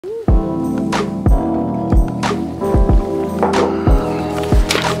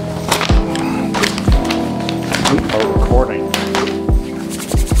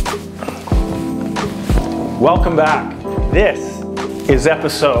Welcome back. This is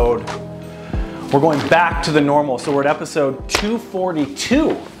episode, we're going back to the normal. So we're at episode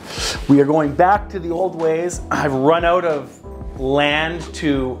 242. We are going back to the old ways. I've run out of land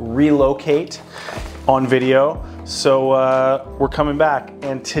to relocate on video. So we're coming back.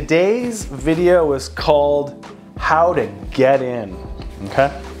 And today's video is called How to Get In,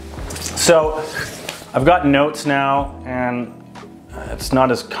 okay? So I've got notes now, and it's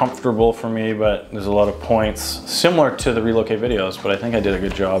not as comfortable for me, but there's a lot of points similar to the relocate videos, but I think I did a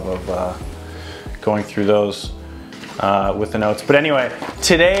good job of going through those with the notes. But anyway,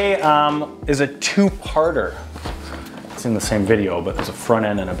 today is a two-parter. It's in the same video, but there's a front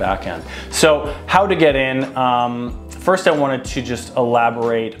end and a back end. So how to get in. First, I wanted to just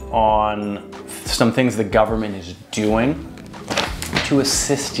elaborate on some things the government is doing to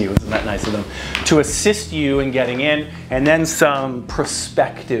assist you. Isn't that nice of them? To assist you in getting in, and then some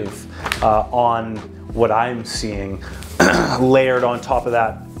perspective on what I'm seeing layered on top of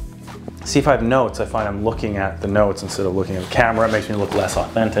that. See, if I have notes, I find I'm looking at the notes instead of looking at the camera. It makes me look less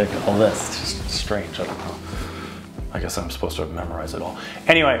authentic. All this, it's just strange, I don't know. I guess I'm supposed to memorize it all.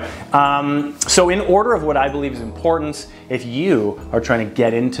 Anyway, so in order of what I believe is importance, if you are trying to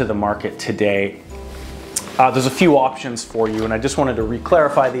get into the market today, there's a few options for you, and I just wanted to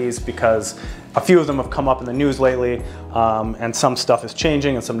re-clarify these because a few of them have come up in the news lately, and some stuff is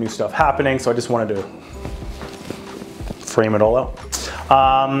changing and some new stuff happening, so I just wanted to frame it all out.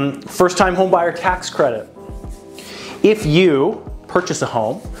 First-time homebuyer tax credit. If you purchase a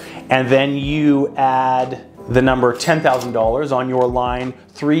home and then you add the number $10,000 on your line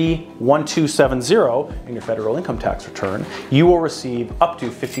 31270 in your federal income tax return, you will receive up to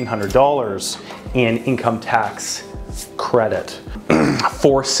 $1,500 in income tax credit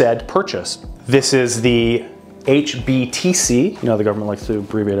for said purchase. This is the HBTC, you know, the government likes to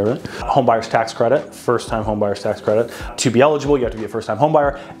abbreviate everything. Homebuyer's tax credit, first-time homebuyer's tax credit. To be eligible, you have to be a first-time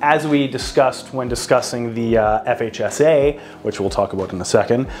homebuyer. As we discussed when discussing the FHSA, which we'll talk about in a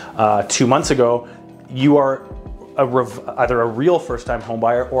second, 2 months ago, you are either a real first-time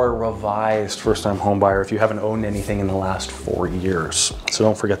homebuyer or a revised first-time homebuyer if you haven't owned anything in the last 4 years. So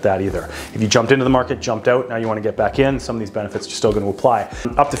don't forget that either. If you jumped into the market, jumped out, now you want to get back in, some of these benefits are still going to apply.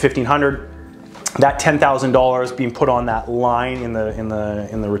 Up to $1,500. That $10,000 being put on that line in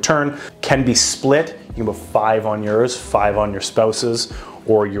the return can be split. You can put 5 on yours, 5 on your spouse's,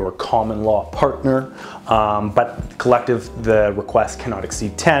 or your common law partner, but collective, the request cannot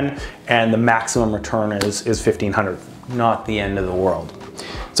exceed 10, and the maximum return is $1,500. Not the end of the world.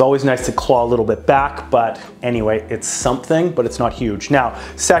 It's always nice to claw a little bit back, but anyway, it's something, but it's not huge. Now,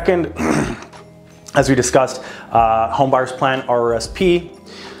 second, as we discussed, homebuyer's plan, RRSP.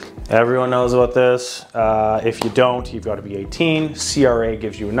 Everyone knows about this. If you don't, you've got to be 18. CRA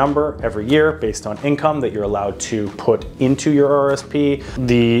gives you a number every year based on income that you're allowed to put into your RRSP.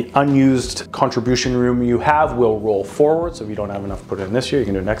 The unused contribution room you have will roll forward. So if you don't have enough to put in this year, you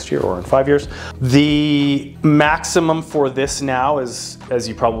can do it next year or in 5 years. The maximum for this now is, as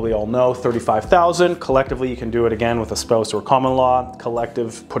you probably all know, $35,000. Collectively, you can do it again with a spouse or common law.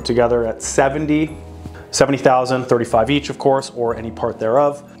 Collective put together at $70,000, 35 each, of course, or any part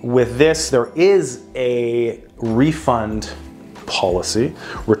thereof. With this, there is a refund policy,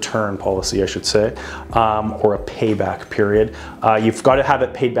 return policy, I should say, or a payback period. You've got to have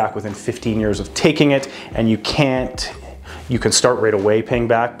it paid back within 15 years of taking it, and you can start right away paying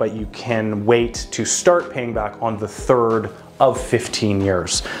back, but you can wait to start paying back on the third of 15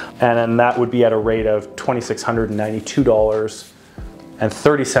 years. And then that would be at a rate of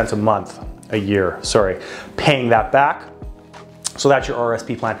 $2,692.30 a month. A year, sorry, paying that back. So that's your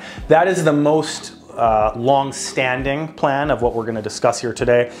RRSP plan. That is the most long-standing plan of what we're going to discuss here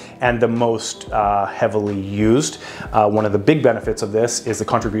today, and the most heavily used. One of the big benefits of this is the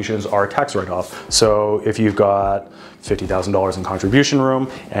contributions are tax write-off. So if you've got $50,000 in contribution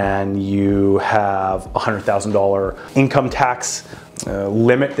room and you have $100,000 income tax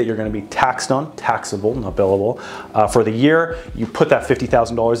limit that you're going to be taxed on, taxable, not billable, for the year, you put that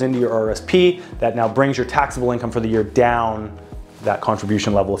 $50,000 into your RRSP. That now brings your taxable income for the year down that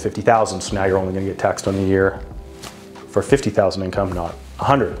contribution level of $50,000. So now you're only going to get taxed on the year for $50,000 income, not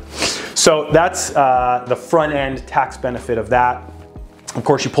 $100,000. So that's the front end tax benefit of that. Of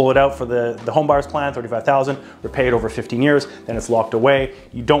course, you pull it out for the home buyer's plan, $35,000, repay it over 15 years, then it's locked away.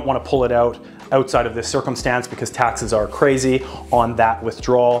 You don't want to pull it out outside of this circumstance because taxes are crazy on that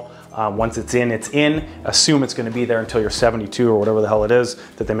withdrawal. Once it's in, it's in. Assume it's going to be there until you're 72 or whatever the hell it is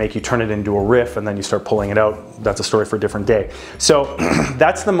that they make you turn it into a RIF, and then you start pulling it out. That's a story for a different day. So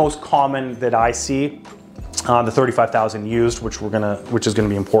that's the most common that I see. The 35,000 used, which is going to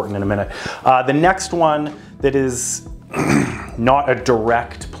be important in a minute. The next one that is not a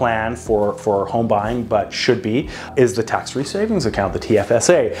direct plan for home buying, but should be, is the tax-free savings account, the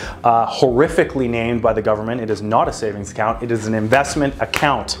TFSA. Horrifically named by the government, it is not a savings account, it is an investment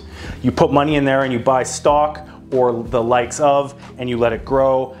account. You put money in there and you buy stock or the likes of, and you let it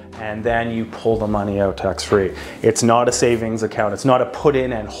grow, and then you pull the money out tax-free. It's not a savings account, it's not a put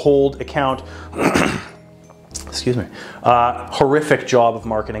in and hold account. Excuse me. Horrific job of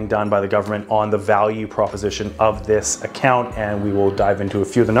marketing done by the government on the value proposition of this account, and we will dive into a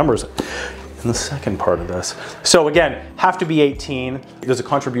few of the numbers in the second part of this. So again, have to be 18. There's a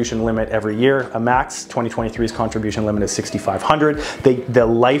contribution limit every year. A max, 2023's contribution limit is $6,500. The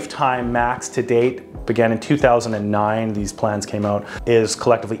lifetime max to date began in 2009. These plans came out, is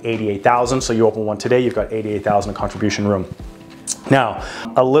collectively $88,000. So you open one today, you've got $88,000 in contribution room. Now,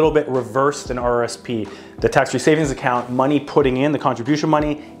 a little bit reversed than RRSP. The tax-free savings account, money putting in, the contribution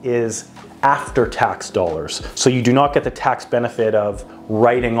money, is after tax dollars. So you do not get the tax benefit of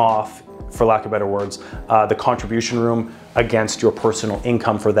writing off, for lack of better words, the contribution room against your personal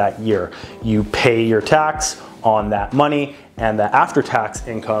income for that year. You pay your tax on that money, and the after-tax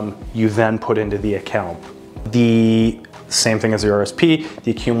income you then put into the account. The same thing as the RSP,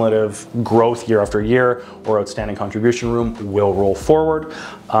 the cumulative growth year after year or outstanding contribution room will roll forward,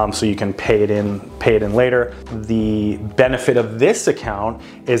 so you can pay it in later. The benefit of this account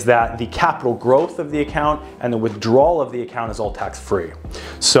is that the capital growth of the account and the withdrawal of the account is all tax-free.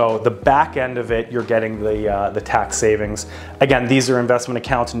 So the back end of it, you're getting the tax savings. Again, these are investment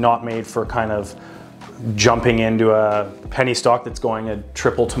accounts not made for kind of jumping into a penny stock that's going to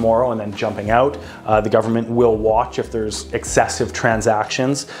triple tomorrow and then jumping out. The government will watch if there's excessive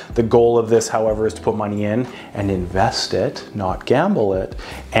transactions. The goal of this, however, is to put money in and invest it, not gamble it,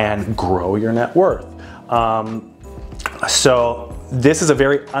 and grow your net worth. So this is a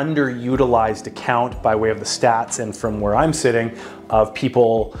very underutilized account by way of the stats and from where I'm sitting of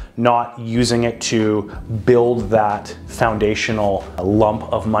people not using it to build that foundational lump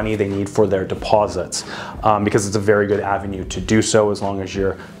of money they need for their deposits, because it's a very good avenue to do so as long as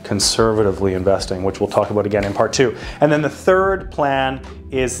you're conservatively investing, which we'll talk about again in part 2. And then the third plan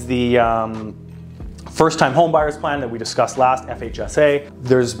is the first-time home buyers plan that we discussed last, FHSA.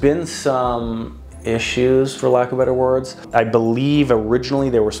 There's been some issues, for lack of better words. I believe originally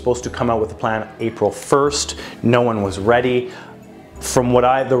they were supposed to come out with the plan April 1st. No one was ready. From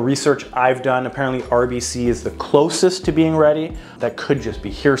the research I've done, apparently RBC is the closest to being ready. That could just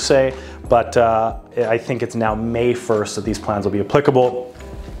be hearsay, but I think it's now May 1st that these plans will be applicable.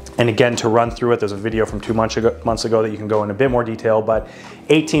 And again, to run through it, there's a video from 2 months ago that you can go in a bit more detail, but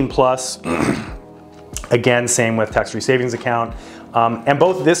 18 plus, again, same with tax-free savings account. And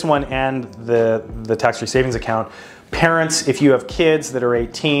both this one and the tax-free savings account, parents, if you have kids that are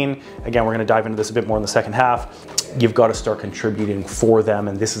 18, again, we're gonna dive into this a bit more in the second half, you've got to start contributing for them,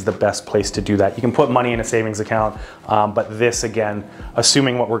 and this is the best place to do that. You can put money in a savings account, but this, again,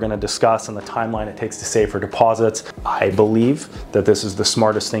 assuming what we're gonna discuss and the timeline it takes to save for deposits, I believe that this is the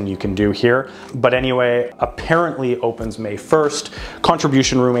smartest thing you can do here. But anyway, apparently opens May 1st.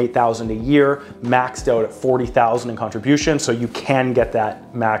 Contribution room, $8,000 a year, maxed out at $40,000 in contribution, so you can get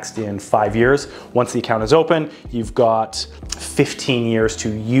that maxed in 5 years. Once the account is open, you've got 15 years to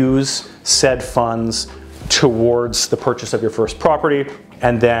use said funds towards the purchase of your first property.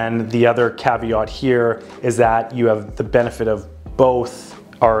 And then the other caveat here is that you have the benefit of both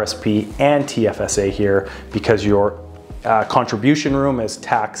RSP and TFSA here, because your contribution room is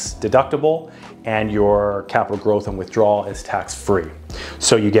tax deductible and your capital growth and withdrawal is tax free.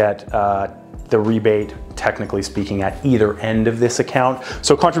 So you get the rebate, technically speaking, at either end of this account.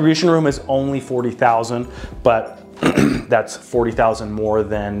 So contribution room is only $40,000, but that's $40,000 more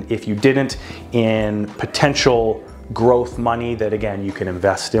than if you didn't, in potential growth money that, again, you can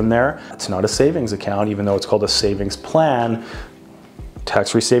invest in there. It's not a savings account, even though it's called a savings plan.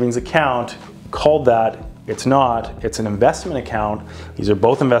 Tax-free savings account, called that, it's not. It's an investment account. These are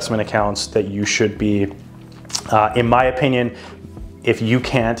both investment accounts that you should be, in my opinion, if you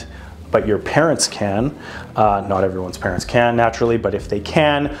can't, but your parents can. Not everyone's parents can, naturally, but if they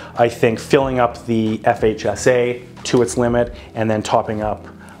can, I think filling up the FHSA to its limit and then topping up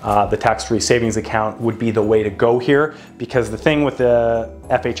the tax-free savings account would be the way to go here, because the thing with the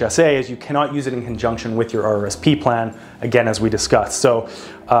FHSA is you cannot use it in conjunction with your RRSP plan, again, as we discussed. So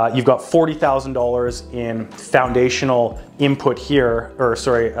you've got $40,000 in foundational input here, or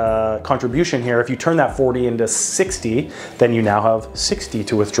sorry, contribution here. If you turn that 40 into 60, then you now have 60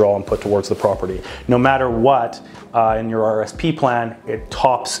 to withdraw and put towards the property. No matter what, in your RRSP plan, it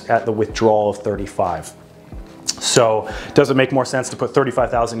tops at the withdrawal of 35. So does it make more sense to put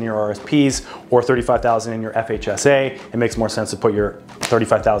 35,000 in your RSPs or 35,000 in your FHSA? It makes more sense to put your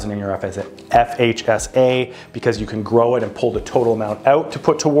 35,000 in your FHSA because you can grow it and pull the total amount out to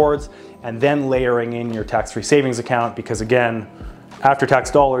put towards, and then layering in your tax-free savings account, because again,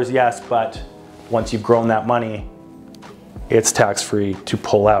 after-tax dollars, yes, but once you've grown that money, it's tax-free to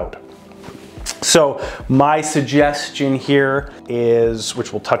pull out. So my suggestion here is,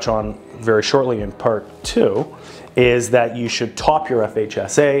 which we'll touch on very shortly in part 2, is that you should top your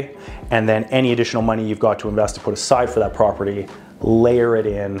FHSA, and then any additional money you've got to invest to put aside for that property, layer it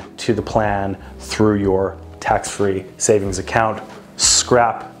in to the plan through your tax-free savings account.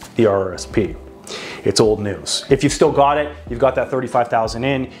 Scrap the RRSP. It's old news. If you've still got it, you've got that 35,000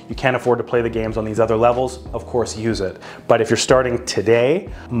 in, you can't afford to play the games on these other levels, of course use it. But if you're starting today,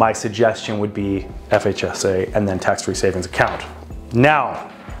 my suggestion would be FHSA and then tax-free savings account. Now,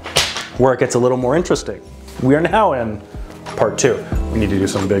 where it gets a little more interesting. We are now in part 2. We need to do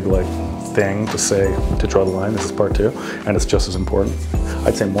some big thing to say, to draw the line. This is part 2, and it's just as important.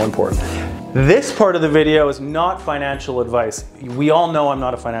 I'd say more important. This part of the video is not financial advice. We all know I'm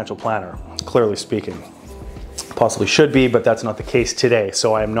not a financial planner, clearly speaking. Possibly should be, but that's not the case today,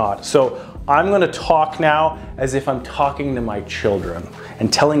 so I am not. So I'm gonna talk now as if I'm talking to my children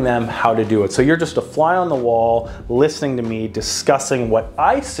and telling them how to do it. So you're just a fly on the wall, listening to me, discussing what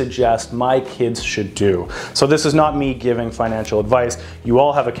I suggest my kids should do. So this is not me giving financial advice. You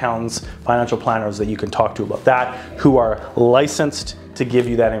all have accountants, financial planners that you can talk to about that, who are licensed to give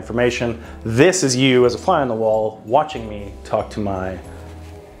you that information. This is you as a fly on the wall watching me talk to my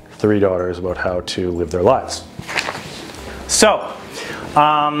 3 daughters about how to live their lives. So,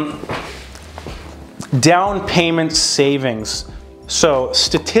 down payment savings. So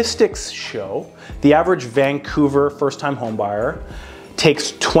statistics show the average Vancouver first-time homebuyer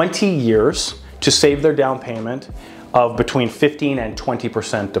takes 20 years to save their down payment of between 15 and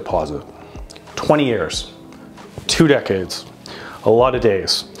 20% deposit. 20 years, 2 decades, a lot of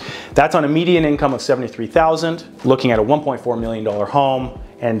days. That's on a median income of $73,000, looking at a $1.4 million home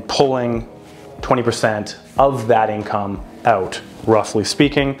and pulling 20% of that income out, roughly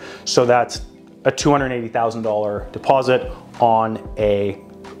speaking. So that's a $280,000 deposit on a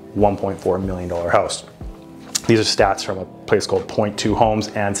 $1.4 million house. These are stats from a place called Point 2 Homes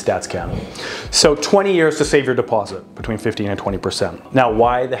and StatsCan. So 20 years to save your deposit, between 15 and 20%. Now,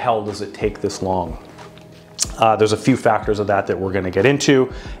 why the hell does it take this long? There's a few factors of that we're gonna get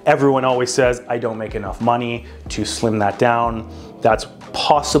into. Everyone always says, I don't make enough money to slim that down. That's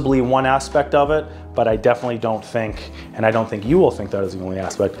possibly one aspect of it, but I definitely don't think, and I don't think you will think that is the only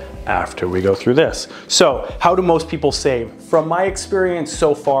aspect after we go through this. So how do most people save? From my experience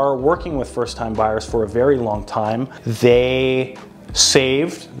so far, working with first-time buyers for a very long time, they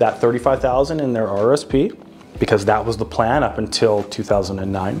saved that $35,000 in their RSP because that was the plan up until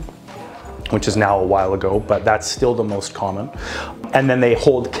 2009. Which is now a while ago, but that's still the most common. And then they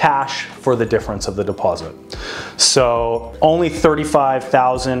hold cash for the difference of the deposit. So only a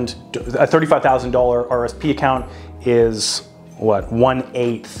 $35,000 RSP account is what,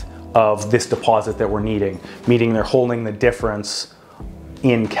 1/8 of this deposit that we're needing, meaning they're holding the difference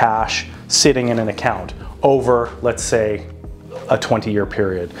in cash sitting in an account over, let's say, a 20-year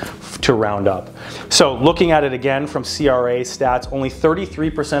period to round up. So looking at it again from CRA stats, only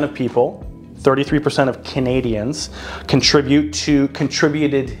 33% of people, 33% of Canadians contributed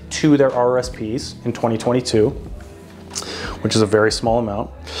to their RSPs in 2022, which is a very small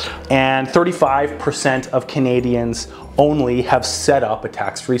amount. And 35% of Canadians only have set up a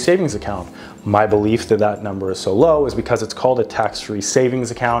tax-free savings account. My belief that that number is so low is because it's called a tax-free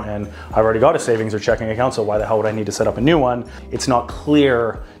savings account, and I've already got a savings or checking account, so why the hell would I need to set up a new one? It's not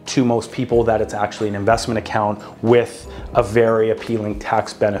clear to most people that it's actually an investment account with a very appealing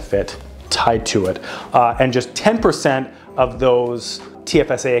tax benefit tied to it. And just 10% of those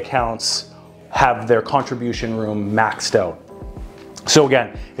TFSA accounts have their contribution room maxed out. So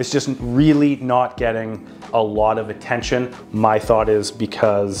again, it's just really not getting a lot of attention. My thought is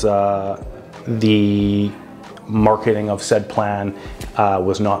because the marketing of said plan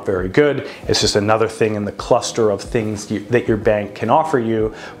was not very good. It's just another thing in the cluster of things that your bank can offer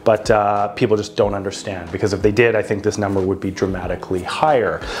you, but people just don't understand, because if they did, I think this number would be dramatically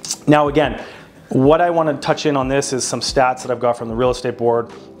higher. Now again, what I want to touch in on this is some stats that I've got from the real estate board,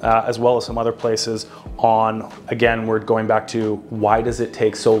 as well as some other places on, again, we're going back to why does it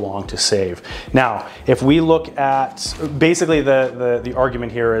take so long to save? Now, if we look at, basically the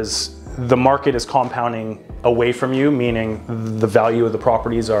argument here is the market is compounding away from you, meaning the value of the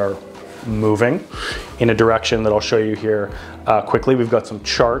properties are moving in a direction that I'll show you here quickly. We've got some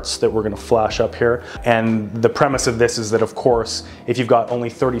charts that we're going to flash up here. And the premise of this is that, of course, if you've got only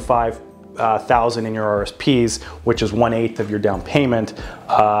 35,000 in your RSPs, which is 1/8 of your down payment,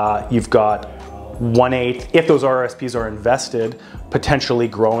 you've got 1/8, if those RSPs are invested, potentially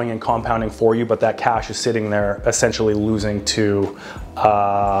growing and compounding for you, but that cash is sitting there essentially losing to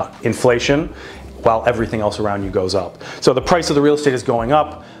inflation while everything else around you goes up. So the price of the real estate is going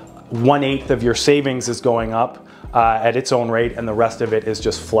up, 1/8 of your savings is going up at its own rate, and the rest of it is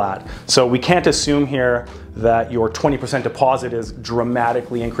just flat. So we can't assume here that your 20% deposit is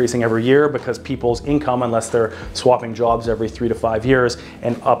dramatically increasing every year, because people's income, unless they're swapping jobs every 3 to 5 years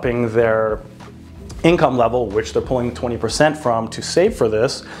and upping their income level, which they're pulling 20% from to save for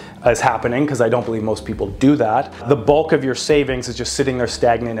this, is happening, because I don't believe most people do that. The bulk of your savings is just sitting there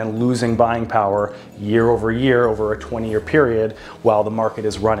stagnant and losing buying power year over year over a 20-year period while the market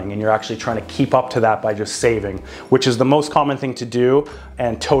is running, and you're actually trying to keep up to that by just saving, which is the most common thing to do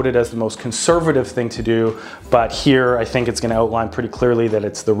and touted as the most conservative thing to do. But here I think it's going to outline pretty clearly that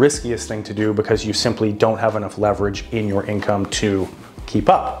it's the riskiest thing to do, because you simply don't have enough leverage in your income to keep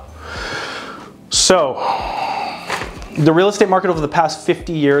up. So, the real estate market over the past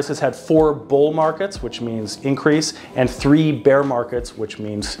 50 years has had 4 bull markets, which means increase, and 3 bear markets, which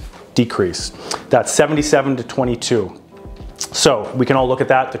means decrease. That's 77 to 22. So, we can all look at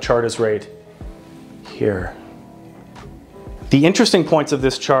that. The chart is right here. The interesting points of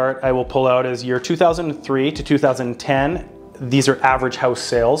this chart I will pull out is year 2003 to 2010. These are average house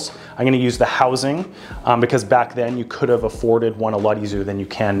sales. I'm going to use the housing because back then you could have afforded one a lot easier than you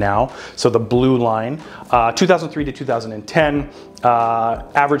can now. So the blue line, 2003 to 2010,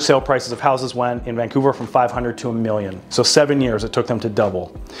 average sale prices of houses went in Vancouver from 500 to $1 million. So 7 years it took them to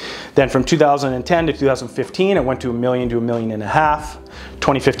double. Then from 2010 to 2015, it went to $1 million to $1.5 million.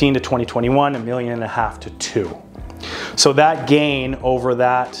 2015 to 2021, $1.5 million to $2 million. So that gain over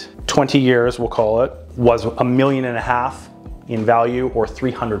that 20 years, we'll call it, was $1.5 million in value, or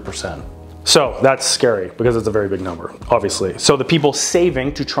 300%. So that's scary, because it's a very big number, obviously. So the people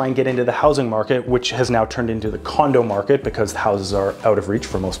saving to try and get into the housing market, which has now turned into the condo market because houses are out of reach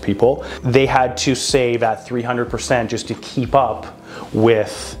for most people, they had to save at 300% just to keep up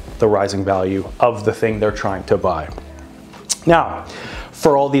with the rising value of the thing they're trying to buy. Now,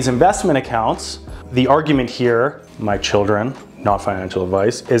 for all these investment accounts, the argument here, my children, not financial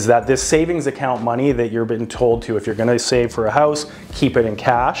advice, is that this savings account money that you're being told to, if you're gonna save for a house, keep it in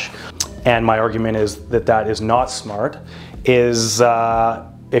cash. And my argument is that that is not smart, is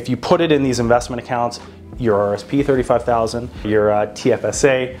if you put it in these investment accounts, your RSP 35,000, your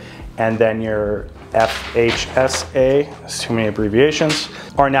TFSA, and then your FHSA, there's too many abbreviations,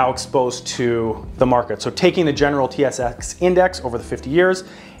 are now exposed to the market. So taking the general TSX index over the 50 years,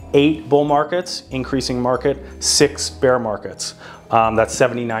 8 bull markets, increasing market, 6 bear markets. That's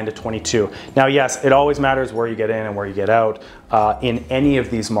 79 to 22. Now, yes, it always matters where you get in and where you get out in any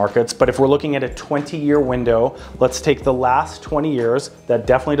of these markets. But if we're looking at a 20-year window, let's take the last 20 years. That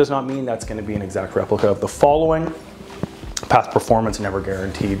definitely does not mean that's going to be an exact replica of the following. Past performance never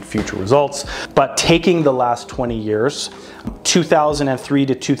guaranteed future results. But taking the last 20 years, 2003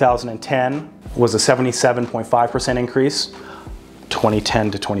 to 2010 was a 77.5% increase.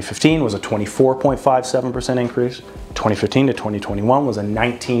 2010 to 2015 was a 24.57% increase. 2015 to 2021 was a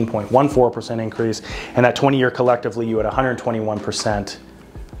 19.14% increase. And that 20-year collectively, you had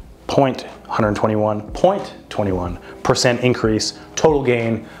 121% increase, total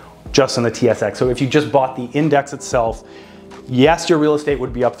gain just in the TSX. So if you just bought the index itself, yes, your real estate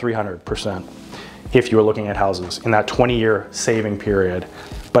would be up 300% if you were looking at houses in that 20-year saving period.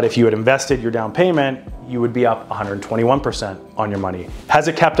 But if you had invested your down payment, you would be up 121% on your money. Has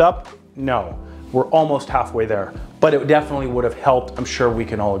it kept up? No. We're almost halfway there, but it definitely would have helped. I'm sure we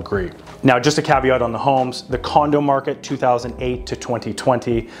can all agree. Now, just a caveat on the homes, the condo market, 2008 to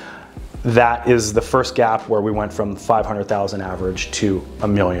 2020, that is the first gap where we went from 500,000 average to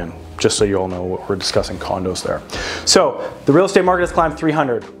 $1 million, just so you all know what we're discussing condos there. So the real estate market has climbed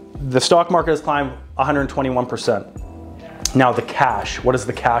 300. The stock market has climbed 121%. Now the cash, what has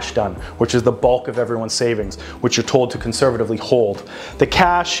the cash done? Which is the bulk of everyone's savings, which you're told to conservatively hold. The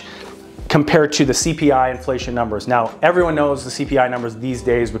cash compared to the CPI inflation numbers. Now, everyone knows the CPI numbers these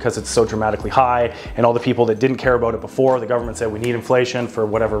days because it's so dramatically high, and all the people that didn't care about it before, the government said we need inflation for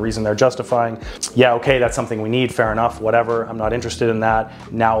whatever reason they're justifying. Yeah, okay, that's something we need, fair enough, whatever, I'm not interested in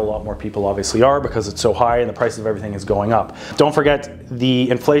that. Now a lot more people obviously are because it's so high and the price of everything is going up. Don't forget, the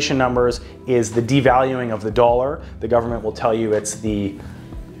inflation numbers is the devaluing of the dollar. The government will tell you it's the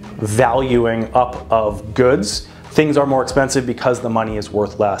valuing up of goods. things are more expensive because the money is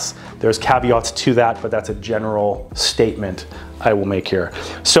worth less. There's caveats to that, but that's a general statement I will make here.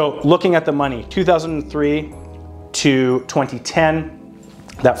 So looking at the money, 2003 to 2010,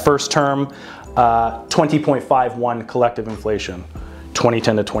 that first term, 20.51 collective inflation.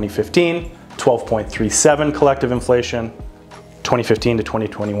 2010 to 2015, 12.37 collective inflation. 2015 to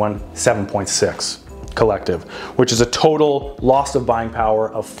 2021, 7.6 collective, which is a total loss of buying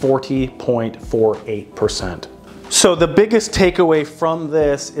power of 40.48%. So the biggest takeaway from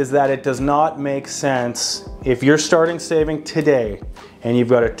this is that it does not make sense if you're starting saving today and you've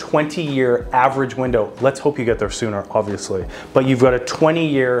got a 20-year average window. Let's hope you get there sooner, obviously, but you've got a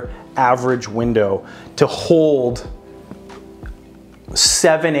 20-year average window to hold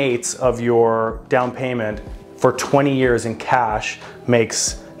 7/8 of your down payment for 20 years in cash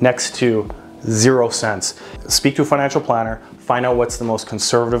makes next to 0 cents. Speak to a financial planner, find out what's the most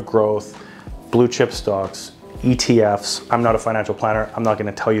conservative growth, blue chip stocks, ETFs. I'm not a financial planner, I'm not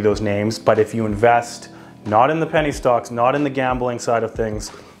gonna tell you those names, but if you invest not in the penny stocks, not in the gambling side of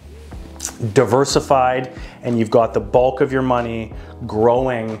things, diversified, and you've got the bulk of your money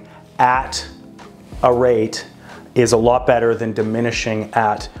growing at a rate, is a lot better than diminishing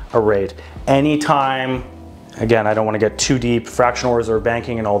at a rate. Anytime, again, I don't want to get too deep, fractional reserve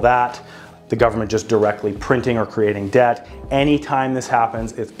banking and all that, the government just directly printing or creating debt. Anytime this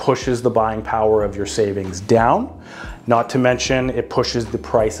happens, it pushes the buying power of your savings down. Not to mention, it pushes the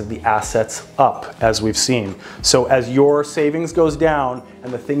price of the assets up, as we've seen. So as your savings goes down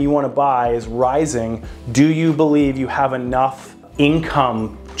and the thing you want to buy is rising, do you believe you have enough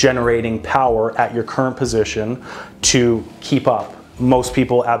income generating power at your current position to keep up? Most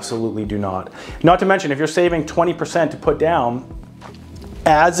people absolutely do not. Not to mention, if you're saving 20% to put down,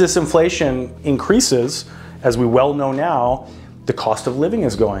 as this inflation increases, as we well know now, the cost of living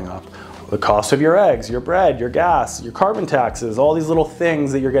is going up. The cost of your eggs, your bread, your gas, your carbon taxes, all these little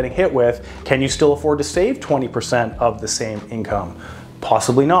things that you're getting hit with, can you still afford to save 20% of the same income?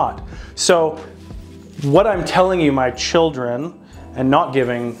 Possibly not. So what I'm telling you, my children, and not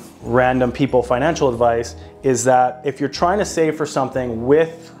giving random people financial advice, is that if you're trying to save for something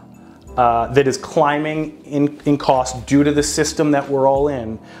with that is climbing in cost due to the system that we're all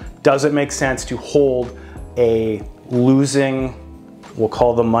in, does it make sense to hold a losing, we'll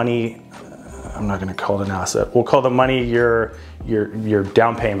call the money, I'm not gonna call it an asset, we'll call the money your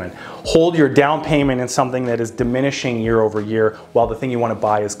down payment. Hold your down payment in something that is diminishing year over year while the thing you wanna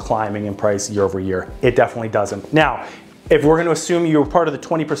buy is climbing in price year over year. It definitely doesn't. Now, if we're gonna assume you're part of the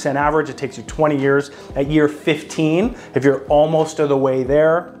 20% average, it takes you 20 years. At year 15, if you're almost to the way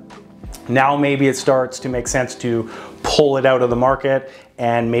there, now maybe it starts to make sense to pull it out of the market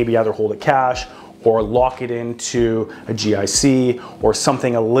and maybe either hold it cash or lock it into a GIC or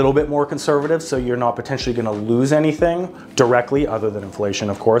something a little bit more conservative, so you're not potentially gonna lose anything directly other than inflation,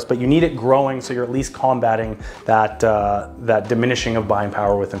 of course, but you need it growing so you're at least combating that, that diminishing of buying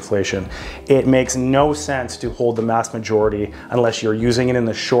power with inflation. It makes no sense to hold the mass majority unless you're using it in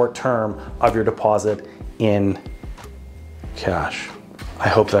the short term of your deposit in cash. I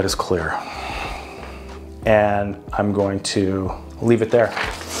hope that is clear. And I'm going to leave it there.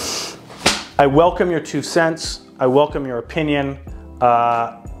 I welcome your 2 cents. I welcome your opinion.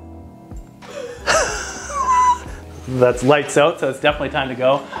 That's lights out, so it's definitely time to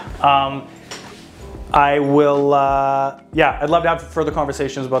go. I will, yeah, I'd love to have further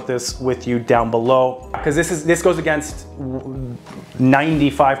conversations about this with you down below, because this goes against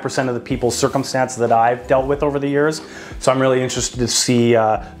 95% of the people's circumstance that I've dealt with over the years. So I'm really interested to see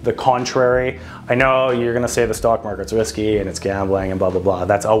the contrary. I know you're gonna say the stock market's risky and it's gambling and blah, blah, blah.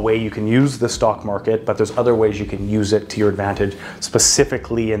 That's a way you can use the stock market, but there's other ways you can use it to your advantage,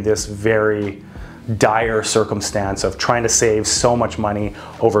 specifically in this very dire circumstance of trying to save so much money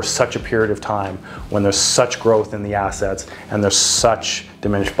over such a period of time when there's such growth in the assets and there's such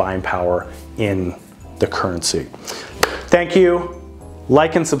diminished buying power in the currency. Thank you.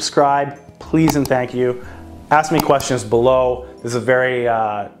 Like and subscribe, please and thank you. Ask me questions below. This is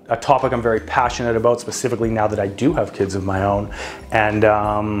a topic I'm very passionate about, specifically now that I do have kids of my own. And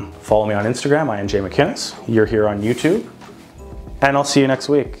follow me on Instagram, I am McInnes. You're here on YouTube. And I'll see you next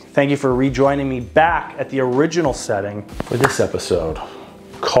week. Thank you for rejoining me back at the original setting for this episode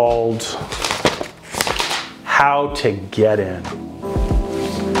called How to Get In.